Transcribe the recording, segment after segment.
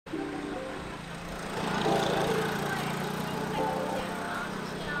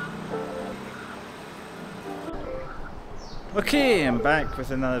Okay, I'm back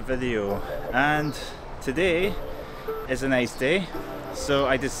with another video, and today is a nice day, so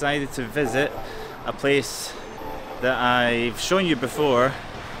I decided to visit a place that I've shown you before,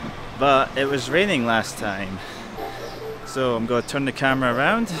 but it was raining last time. So I'm going to turn the camera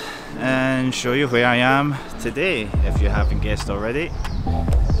around and show you where I am today, if you haven't guessed already.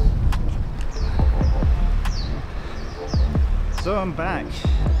 So I'm back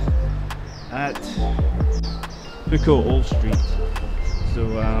at Hukou Old Street.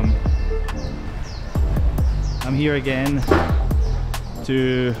 So I'm here again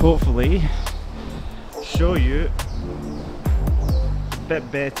to hopefully show you a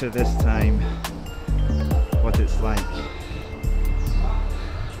bit better this time what it's like.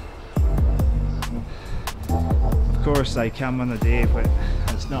 Of course I come on a day when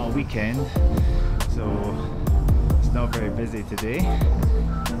it's not a weekend, so it's not very busy today.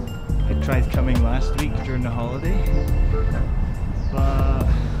 I tried coming last week during the holiday, but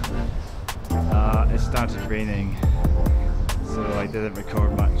it started raining, so I didn't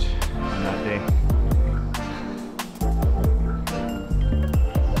record much on that day.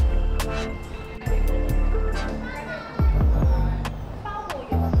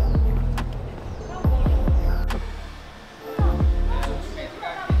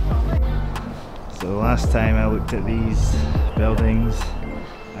 So the last time I looked at these buildings,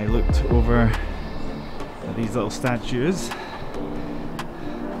 I looked over at these little statues.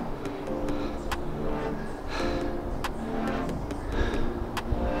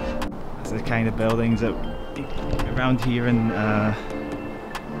 It's the kind of buildings that around here in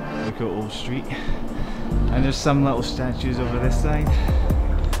Hukou Old Street. And there's some little statues over this side.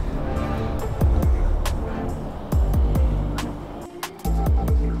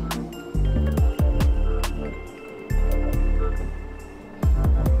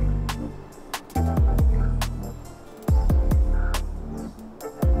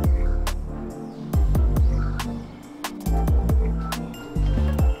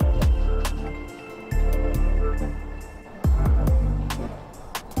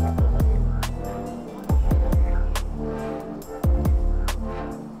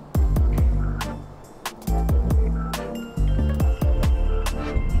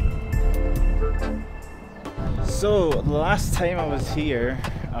 So the last time I was here,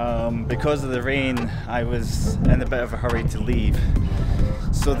 because of the rain, I was in a bit of a hurry to leave.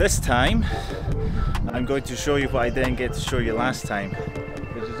 So this time, I'm going to show you what I didn't get to show you last time,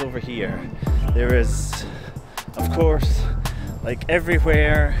 which is over here. There is, of course, like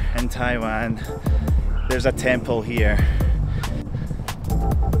everywhere in Taiwan, there's a temple here.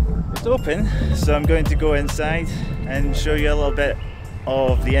 It's open, so I'm going to go inside and show you a little bit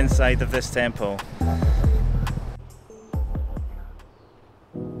of the inside of this temple.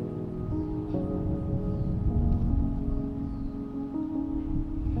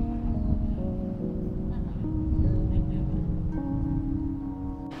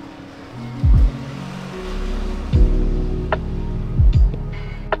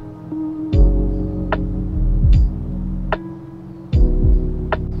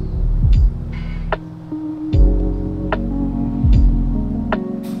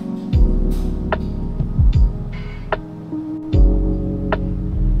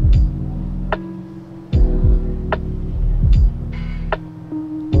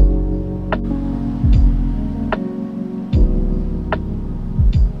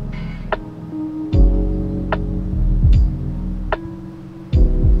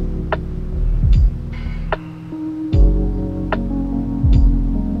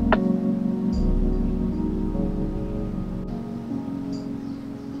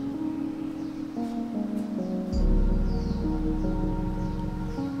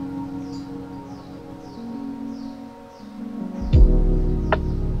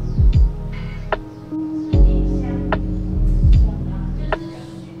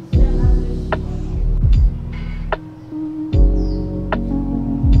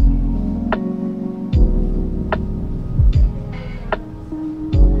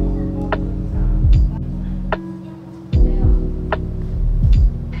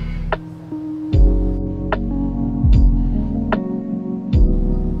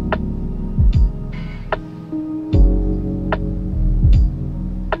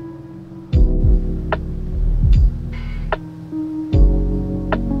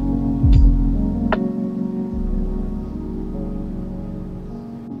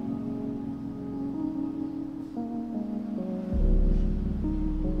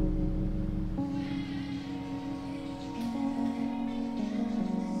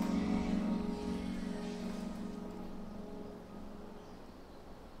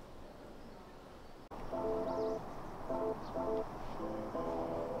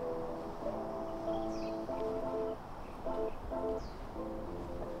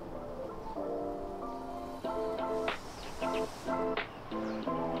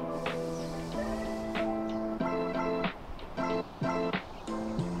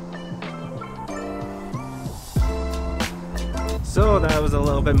 that was a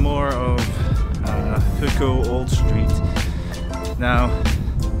little bit more of Hukou Old Street. Now,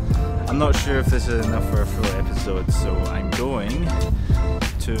 I'm not sure if this is enough for a full episode, so I'm going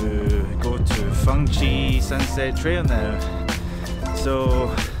to go to Fengchi Sunset Trail now.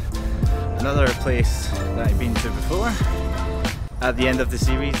 So, another place that I've been to before at the end of the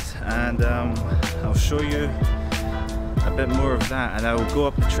series, and I'll show you a bit more of that, and I will go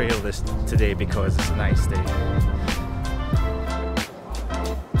up the trail today because it's a nice day.